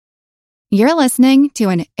You're listening to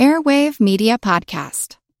an Airwave Media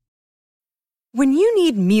Podcast. When you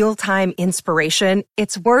need mealtime inspiration,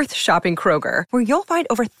 it's worth shopping Kroger, where you'll find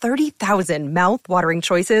over 30,000 mouth-watering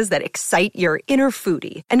choices that excite your inner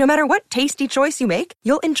foodie. And no matter what tasty choice you make,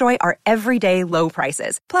 you'll enjoy our everyday low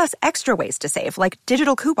prices, plus extra ways to save, like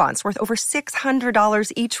digital coupons worth over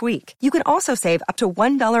 $600 each week. You can also save up to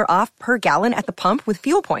 $1 off per gallon at the pump with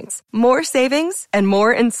fuel points. More savings and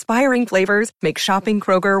more inspiring flavors make shopping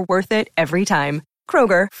Kroger worth it every time.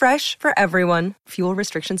 Kroger, fresh for everyone. Fuel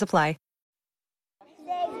restrictions apply.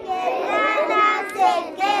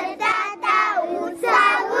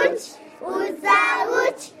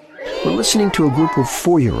 We're listening to a group of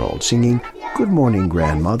 4-year-olds singing Good Morning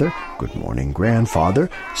Grandmother, Good Morning Grandfather,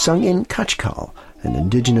 sung in Kachkal, an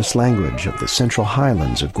indigenous language of the Central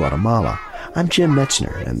Highlands of Guatemala. I'm Jim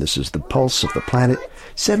Metzner, and this is the Pulse of the Planet.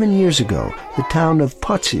 7 years ago, the town of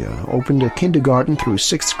Potzia opened a kindergarten through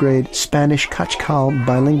 6th grade Spanish Kachkal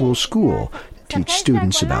bilingual school to teach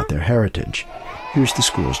students about their heritage. Here's the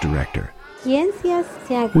school's director.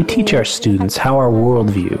 We teach our students how our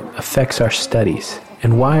worldview affects our studies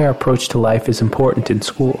and why our approach to life is important in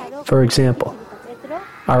school. For example,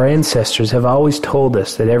 our ancestors have always told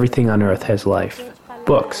us that everything on earth has life.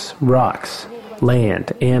 Books, rocks,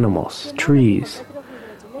 land, animals, trees.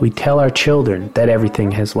 We tell our children that everything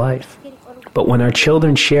has life. But when our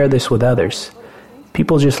children share this with others,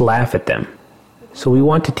 people just laugh at them. So we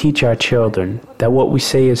want to teach our children that what we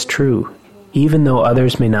say is true, even though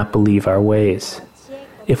others may not believe our ways.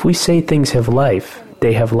 If we say things have life,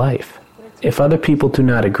 they have life. If other people do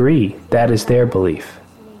not agree, that is their belief.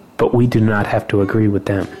 But we do not have to agree with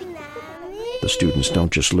them. The students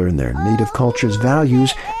don't just learn their native culture's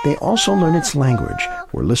values, they also learn its language.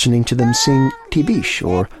 We're listening to them sing Tibish,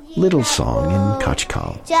 or Little Song in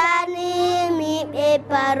Kachkal.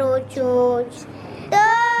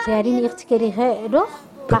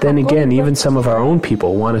 But then again, even some of our own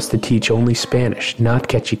people want us to teach only Spanish, not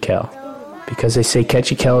Quechua, because they say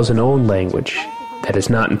Quechua is an old language that is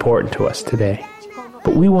not important to us today.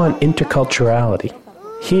 But we want interculturality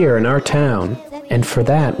here in our town, and for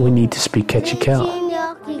that we need to speak Quechua.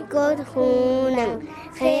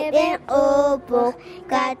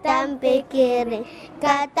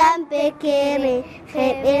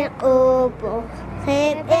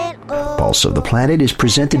 Pulse of the Planet is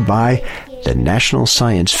presented by the National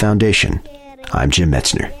Science Foundation. I'm Jim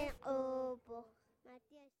Metzner.